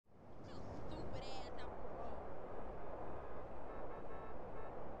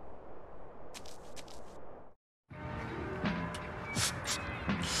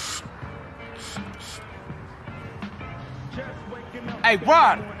Hey,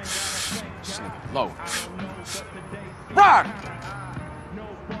 Rod! This nigga low. Rod!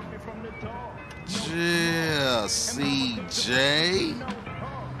 Yeah, CJ.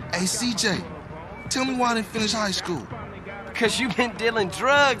 Hey, CJ, tell me why I didn't finish high school. Because you been dealing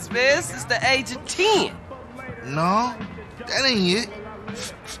drugs, man, since the age of 10. No, that ain't it.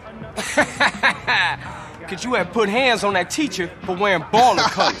 Because you had put hands on that teacher for wearing baller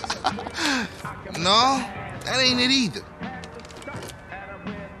colors. No, that ain't it either.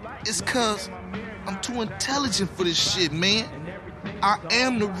 It's 'cause I'm too intelligent for this shit, man. I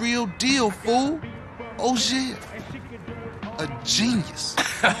am the real deal, fool. Oh, yeah. A genius.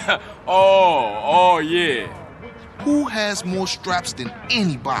 Oh, yeah. Who has more straps than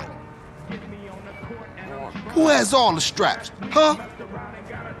anybody? Who has all the straps, huh?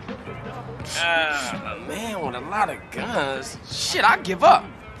 A man with a lot of guns. Shit, I give up.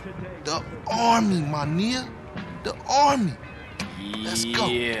 The army, my nigga. The army. Let's go.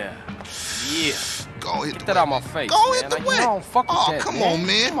 Yeah. Go hit Get the that way. out my face, Go man. hit the Like, way. you know I don't fuck with Oh, that, come man. on,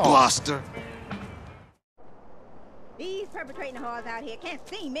 man. Come on. Buster. These perpetrating whores out here can't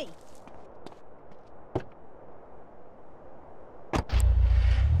see me.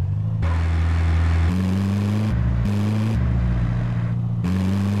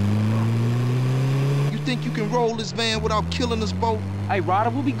 You think you can roll this van without killing us both? Hey, Ryder,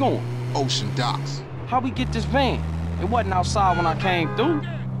 where we going? Ocean docks. How we get this van? It wasn't outside when I came through.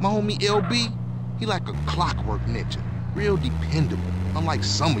 My homie LB, he like a clockwork ninja. Real dependable, unlike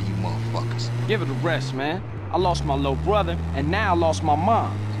some of you motherfuckers. Give it a rest, man. I lost my little brother, and now I lost my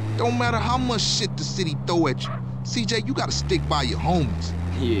mom. Don't matter how much shit the city throw at you. CJ, you gotta stick by your homies.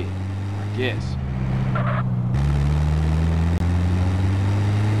 Yeah, I guess.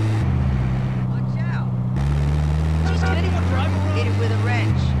 Watch out. Just kidding. Hit it with a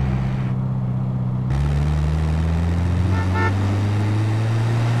wrench.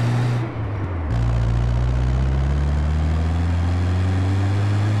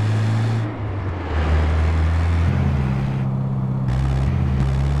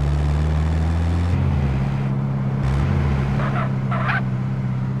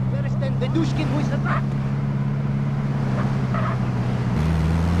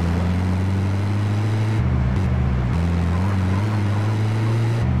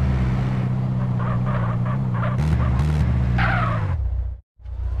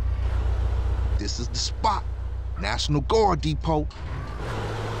 This is the spot. National Guard Depot.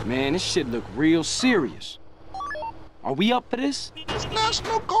 Man, this shit look real serious. Are we up for this? It's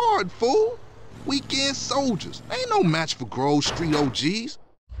National Guard, fool. Weekend soldiers. Ain't no match for Grove Street OGs.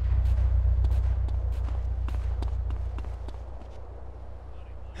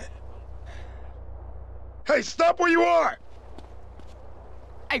 Hey, stop where you are!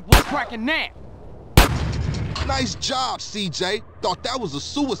 Hey, what's cracking now? Nice job, CJ. Thought that was a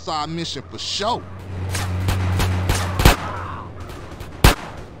suicide mission for sure.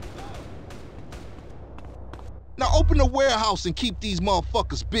 Now open the warehouse and keep these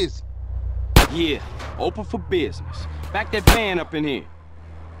motherfuckers busy. Yeah, open for business. Back that van up in here.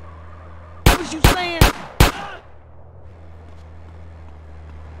 What was you saying?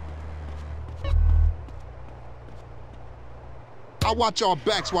 I'll watch our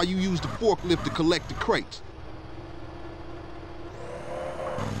backs while you use the forklift to collect the crates.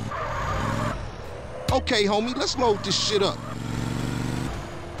 Okay, homie, let's load this shit up.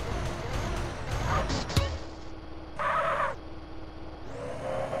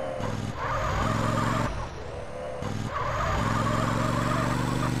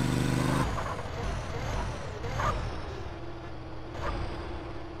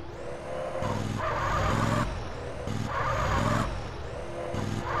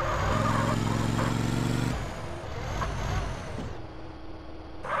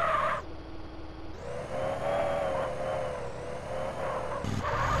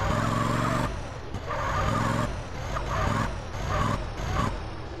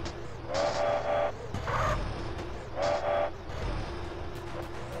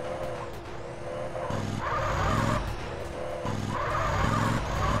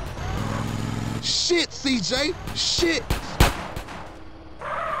 Shit, CJ, shit.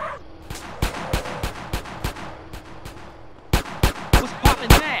 What's poppin'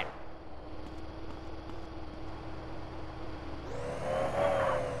 now?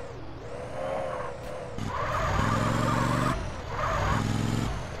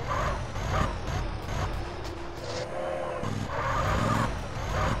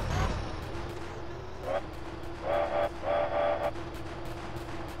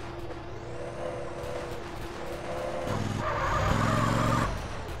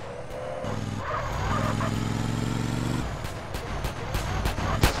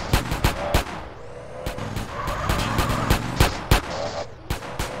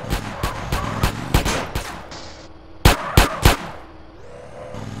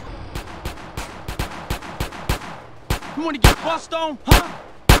 bust on, huh?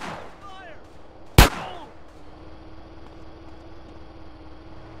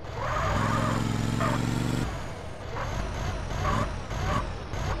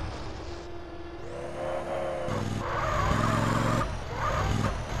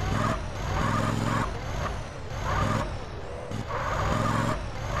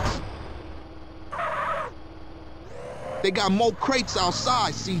 They got more crates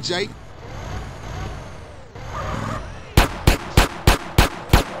outside, CJ.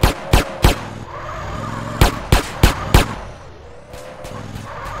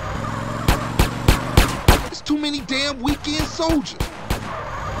 There's too many damn weekend soldiers.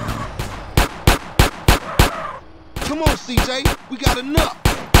 Come on, CJ, we got enough.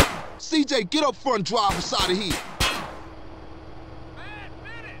 CJ, get up front and drive us out of here.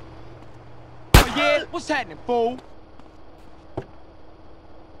 Oh yeah? What's happening, fool?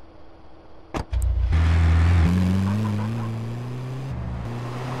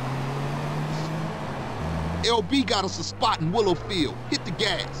 LB got us a spot in Willowfield. Hit the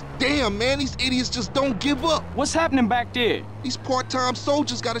gas. Damn, man, these idiots just don't give up. What's happening back there? These part-time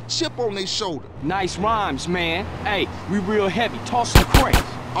soldiers got a chip on their shoulder. Nice rhymes, man. Hey, we real heavy. Toss some crates.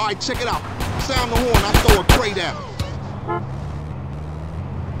 All right, check it out. Sound the horn, I throw a crate at them.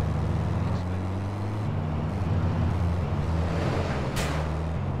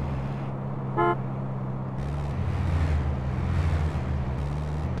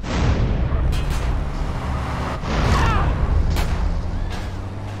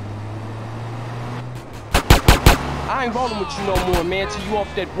 I ain't rolling with you no more, man, till you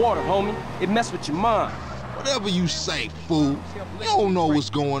off that water, homie. It mess with your mind. Whatever you say, fool. You don't know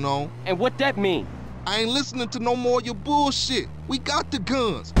what's going on. And what that mean? I ain't listening to no more of your bullshit. We got the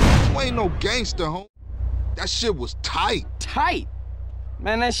guns. You ain't no gangster, homie. That shit was tight. Tight?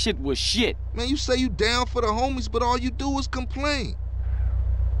 Man, that shit was shit. Man, you say you down for the homies, but all you do is complain.